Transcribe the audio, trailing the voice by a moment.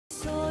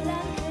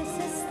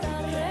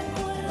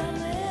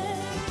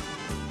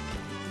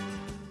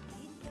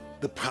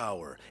The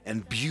power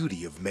and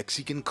beauty of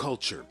Mexican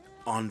culture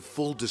on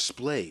full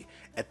display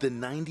at the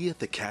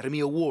 90th Academy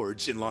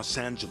Awards in Los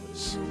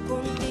Angeles.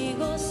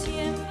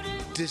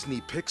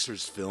 Disney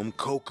Pixar's film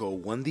Coco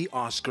won the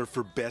Oscar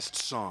for Best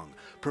Song,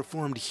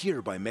 performed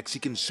here by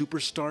Mexican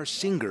superstar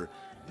singer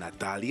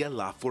Natalia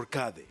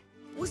Lafourcade.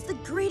 Was the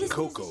greatest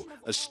Coco,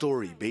 a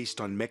story based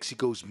on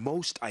Mexico's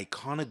most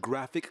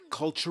iconographic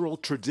cultural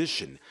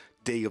tradition,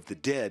 Day of the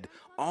Dead,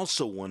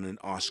 also won an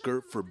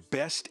Oscar for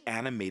Best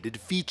Animated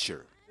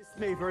Feature. This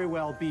may very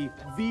well be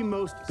the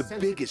most... The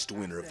biggest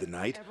winner of the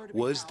night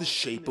was The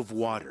Shape of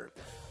Water,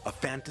 a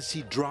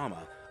fantasy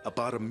drama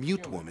about a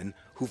mute woman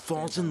who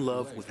falls in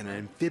love with an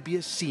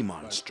amphibious sea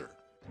monster.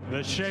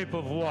 The Shape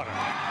of Water.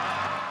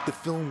 The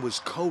film was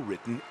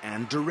co-written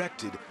and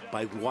directed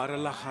by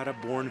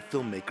Guadalajara-born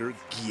filmmaker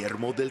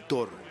Guillermo Del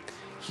Toro.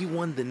 He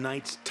won the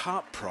night's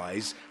top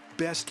prize,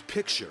 Best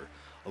Picture,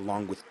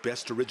 along with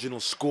Best Original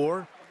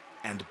Score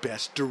and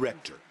Best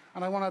Director.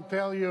 And I want to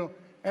tell you,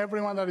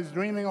 everyone that is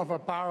dreaming of a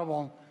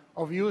parable,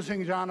 of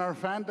using genre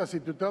fantasy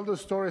to tell the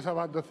stories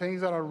about the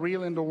things that are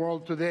real in the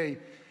world today,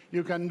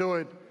 you can do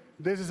it.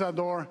 This is a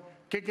door,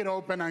 kick it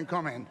open and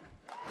come in.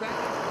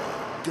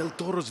 Del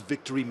Toro's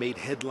victory made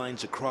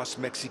headlines across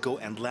Mexico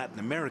and Latin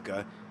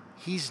America.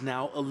 He's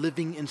now a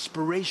living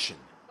inspiration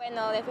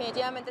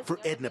for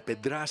Edna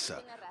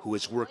Pedraza, who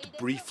has worked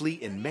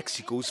briefly in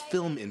Mexico's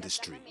film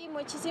industry.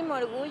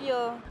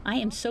 I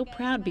am so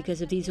proud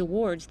because of these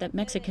awards that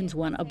Mexicans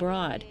won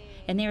abroad,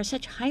 and they are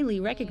such highly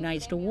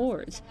recognized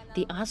awards,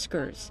 the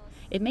Oscars.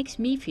 It makes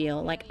me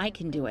feel like I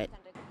can do it.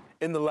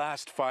 In the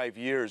last 5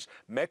 years,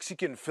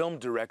 Mexican film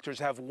directors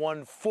have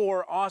won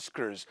 4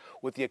 Oscars,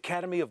 with the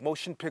Academy of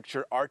Motion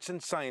Picture Arts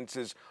and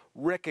Sciences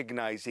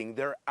recognizing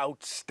their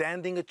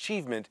outstanding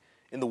achievement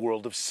in the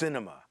world of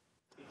cinema.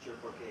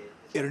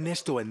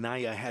 Ernesto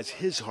Anaya has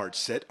his heart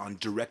set on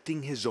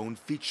directing his own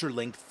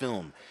feature-length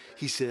film.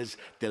 He says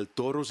Del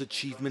Toro's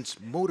achievements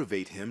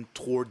motivate him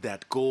toward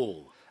that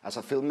goal. As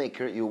a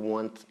filmmaker, you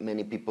want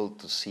many people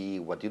to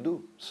see what you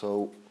do.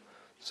 So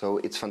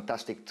it's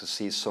fantastic to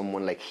see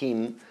someone like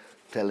him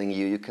telling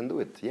you can do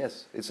it.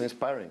 Yes, it's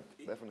inspiring,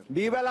 definitely.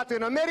 Viva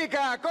Latin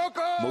America,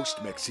 Coco!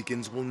 Most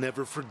Mexicans will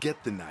never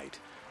forget the night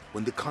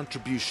when the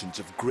contributions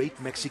of great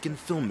Mexican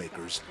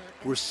filmmakers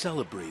were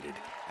celebrated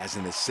as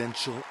an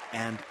essential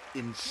and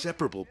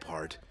inseparable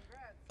part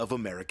of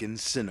American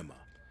cinema.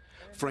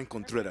 Frank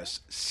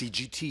Contreras,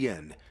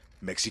 CGTN,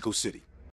 Mexico City.